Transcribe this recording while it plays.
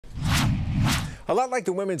A lot like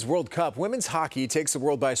the Women's World Cup, women's hockey takes the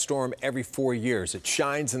world by storm every 4 years. It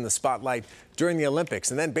shines in the spotlight during the Olympics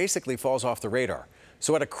and then basically falls off the radar.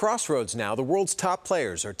 So at a crossroads now, the world's top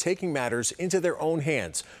players are taking matters into their own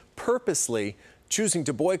hands, purposely choosing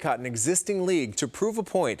to boycott an existing league to prove a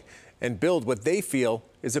point and build what they feel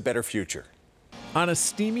is a better future. On a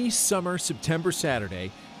steamy summer September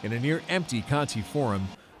Saturday in a near-empty Conti Forum,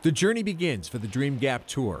 the journey begins for the Dream Gap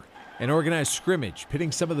Tour, an organized scrimmage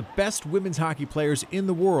pitting some of the best women's hockey players in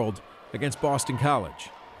the world against Boston College.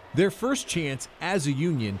 Their first chance as a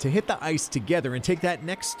union to hit the ice together and take that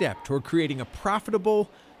next step toward creating a profitable,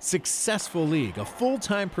 successful league, a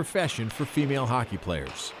full-time profession for female hockey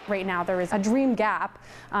players. Right now there is a dream gap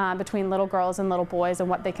between little girls and little boys and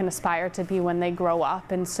what they can aspire to be when they grow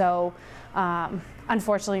up. And so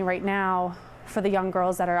unfortunately right now, for the young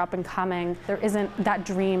girls that are up and coming, there isn't that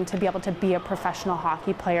dream to be able to be a professional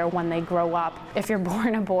hockey player when they grow up. If you're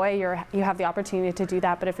born a boy, you have the opportunity to do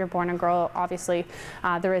that, but if you're born a girl, obviously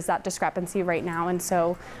there is that discrepancy right now. And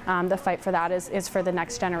so the fight for that is for the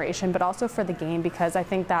next generation, but also for the game, because I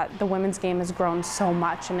think that the women's game has grown so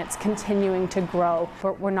much and it's continuing to grow.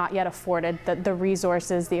 We're not yet afforded the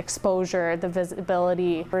resources, the exposure, the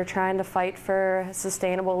visibility. We're trying to fight for a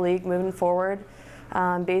sustainable league moving forward.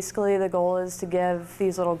 Basically, the goal is to give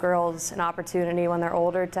these little girls an opportunity when they're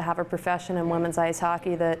older to have a profession in women's ice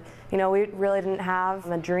hockey that, we really didn't have,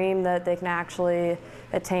 a dream that they can actually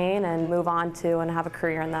attain and move on to and have a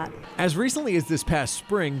career in that. As recently as this past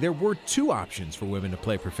spring, there were two options for women to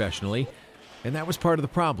play professionally, and that was part of the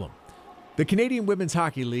problem. The Canadian Women's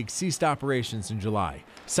Hockey League ceased operations in July,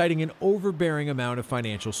 citing an overbearing amount of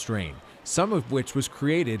financial strain, some of which was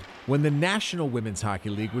created when the National Women's Hockey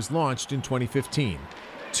League was launched in 2015.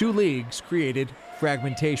 Two leagues created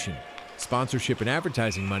fragmentation. Sponsorship and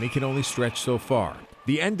advertising money can only stretch so far.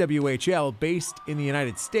 The NWHL, based in the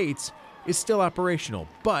United States, is still operational,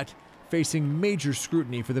 but facing major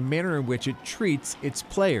scrutiny for the manner in which it treats its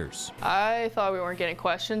players. I thought we weren't getting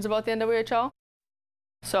questions about the NWHL,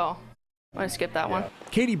 so I'm going to skip that one.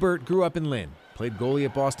 Katie Burt grew up in Lynn, played goalie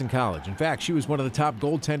at Boston College. In fact, she was one of the top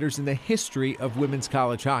goaltenders in the history of women's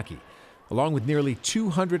college hockey. Along with nearly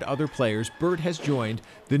 200 other players, Burt has joined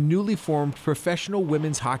the newly formed Professional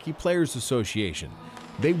Women's Hockey Players Association.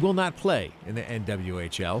 They will not play in the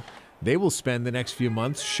NWHL. They will spend the next few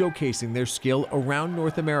months showcasing their skill around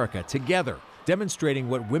North America together, demonstrating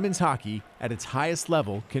what women's hockey at its highest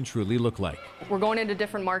level can truly look like. We're going into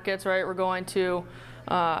different markets, right? We're going to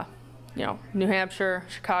New Hampshire,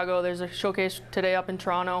 Chicago. There's a showcase today up in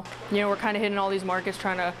Toronto. We're kind of hitting all these markets,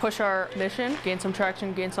 trying to push our mission, gain some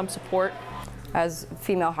traction, gain some support. As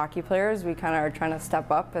female hockey players, we kind of are trying to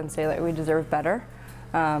step up and say that we deserve better.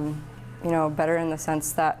 Better in the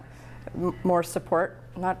sense that more support,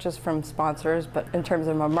 not just from sponsors, but in terms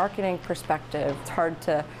of a marketing perspective. It's hard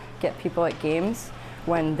to get people at games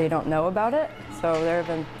when they don't know about it. So there have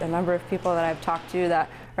been a number of people that I've talked to that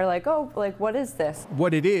are like, oh, what is this?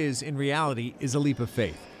 What it is, in reality, is a leap of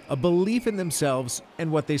faith, a belief in themselves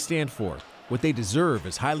and what they stand for, what they deserve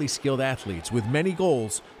as highly skilled athletes with many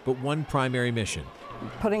goals, but one primary mission.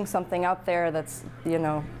 Putting something out there that's,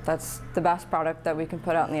 that's the best product that we can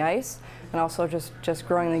put out on the ice, and also just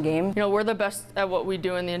growing the game. We're the best at what we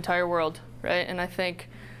do in the entire world, right? And I think,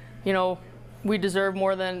 we deserve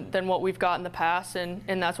more than what we've got in the past, and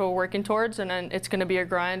that's what we're working towards. And then it's going to be a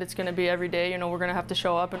grind. It's going to be every day. We're going to have to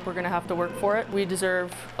show up and we're going to have to work for it. We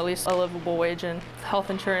deserve at least a livable wage and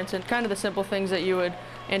health insurance and kind of the simple things that you would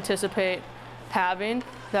anticipate having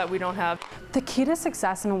that we don't have. The key to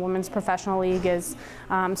success in a women's professional league is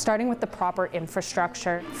starting with the proper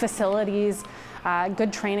infrastructure, facilities,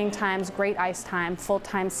 good training times, great ice time,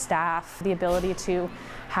 full-time staff, the ability to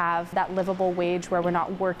have that livable wage where we're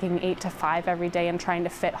not working 8 to 5 every day and trying to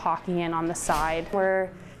fit hockey in on the side. We're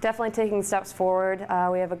definitely taking steps forward.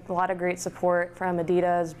 We have a lot of great support from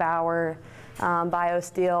Adidas, Bauer,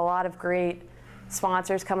 BioSteel, a lot of great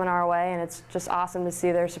sponsors coming our way, and it's just awesome to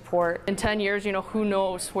see their support. In 10 years, who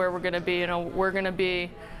knows where we're going to be. We're going to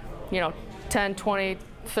be, 10, 20,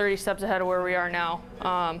 30 steps ahead of where we are now,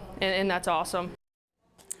 and that's awesome.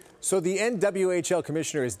 So the NWHL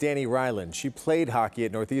commissioner is Danny Ryland. She played hockey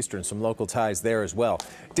at Northeastern, some local ties there as well.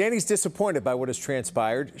 Danny's disappointed by what has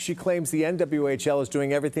transpired. She claims the NWHL is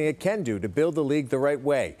doing everything it can do to build the league the right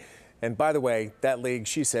way. And by the way, that league,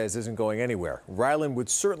 she says, isn't going anywhere. Ryland would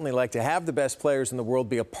certainly like to have the best players in the world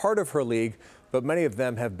be a part of her league, but many of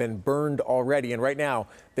them have been burned already. And right now,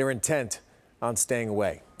 they're intent on staying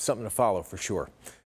away. Something to follow for sure.